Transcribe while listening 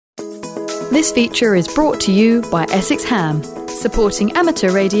This feature is brought to you by Essex Ham, supporting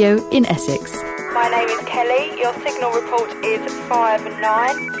amateur radio in Essex. My name is Kelly. Your signal report is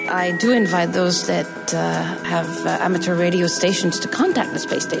 59. I do invite those that have amateur radio stations to contact the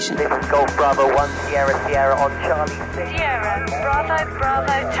space station. This is Golf Bravo 1, Sierra Sierra on Charlie 6. Sierra, Bravo,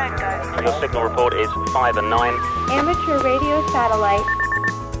 Bravo, Tango. Your signal report is 5 and 9. Amateur radio satellite.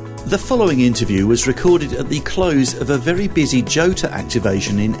 The following interview was recorded at the close of a very busy JOTA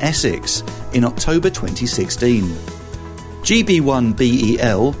activation in Essex in October 2016.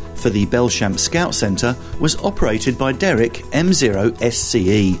 GB1BEL for the Belchamp Scout Centre was operated by Derek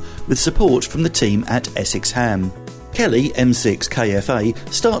M0SCE with support from the team at Essex Ham. Kelly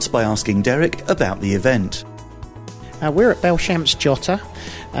M6KFA starts by asking Derek about the event. We're at Belchamp's JOTA.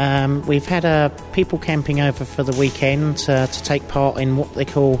 We've had people camping over for the weekend to take part in what they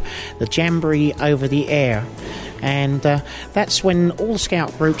call the Jamboree Over the Air. And that's when all the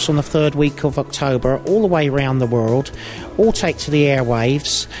scout groups on the third week of October, all the way around the world, all take to the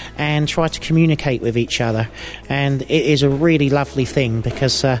airwaves and try to communicate with each other. And it is a really lovely thing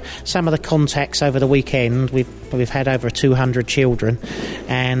because some of the contacts over the weekend, we've had over 200 children,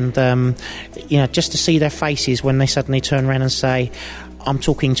 and just to see their faces when they suddenly turn around and say, I'm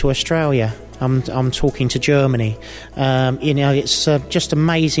talking to Australia, I'm talking to Germany. It's just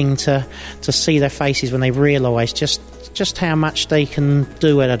amazing to see their faces when they realise just how much they can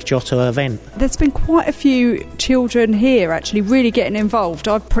do at a JOTA event. There's been quite a few children here actually really getting involved.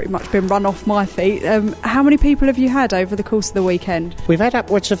 I've pretty much been run off my feet. How many people have you had over the course of the weekend? We've had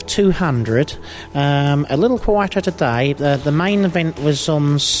upwards of 200. A little quieter today. The main event was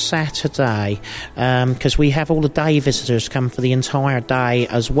on Saturday because we have all the day visitors come for the entire day,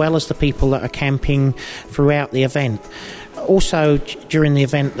 as well as the people that are camping throughout the event. Also, during the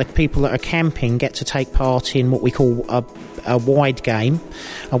event, the people that are camping get to take part in what we call a wide game.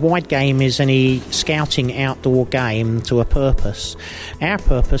 A wide game is any scouting outdoor game to a purpose. Our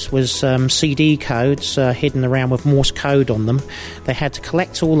purpose was CD codes hidden around with Morse code on them. They had to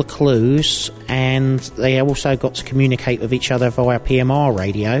collect all the clues, and they also got to communicate with each other via PMR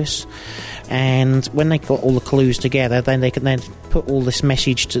radios. And when they got all the clues together, then they could then put all this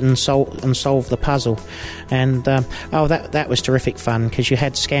message and solve the puzzle. And that was terrific fun, because you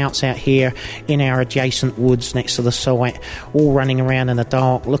had scouts out here in our adjacent woods next to the site, all running around in the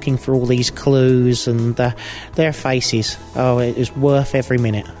dark looking for all these clues, and their faces. Oh, it was worth every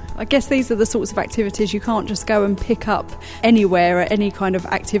minute. I guess these are the sorts of activities you can't just go and pick up anywhere at any kind of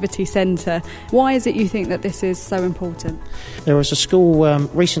activity centre. Why is it you think that this is so important? There was a school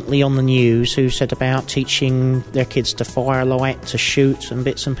recently on the news who said about teaching their kids to firelight, to shoot and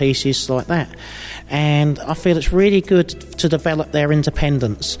bits and pieces like that. And I feel it's really good to develop their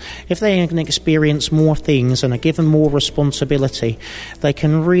independence. If they can experience more things and are given more responsibility, they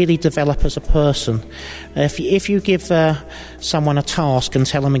can really develop as a person. If you give someone a task and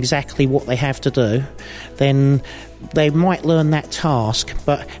tell them exactly what they have to do, then they might learn that task,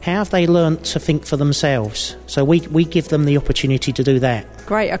 but how have they learnt to think for themselves? So we give them the opportunity to do that.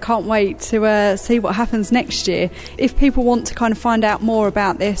 Great, I can't wait to see what happens next year. If people want to kind of find out more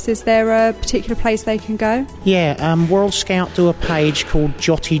about this, is there a particular place they can go? Yeah, World Scout do a page called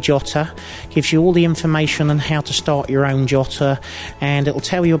Jotty JOTA. Gives you all the information on how to start your own JOTA, and it'll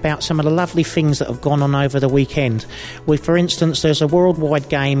tell you about some of the lovely things that have gone on over the weekend. For instance, there's a worldwide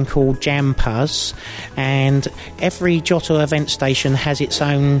game called JamPuzz, and every JOTA event station has its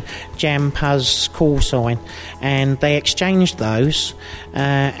own JamPuzz call sign, and they exchange those,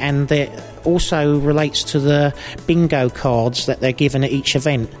 and they also relates to the bingo cards that they're given at each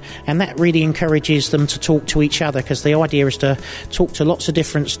event, and that really encourages them to talk to each other, because the idea is to talk to lots of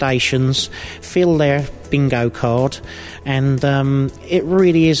different stations, fill their bingo card, and it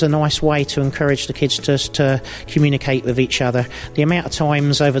really is a nice way to encourage the kids to communicate with each other. The amount of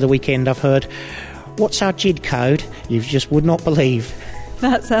times over the weekend I've heard, "What's our JID code?" You just would not believe.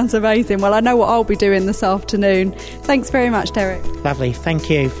 That sounds amazing. Well, I know what I'll be doing this afternoon. Thanks very much, Derek. Lovely,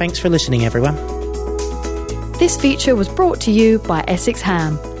 thank you. Thanks for listening, everyone. This feature was brought to you by Essex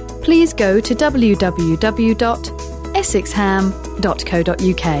Ham. Please go to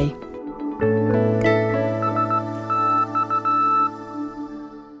www.essexham.co.uk.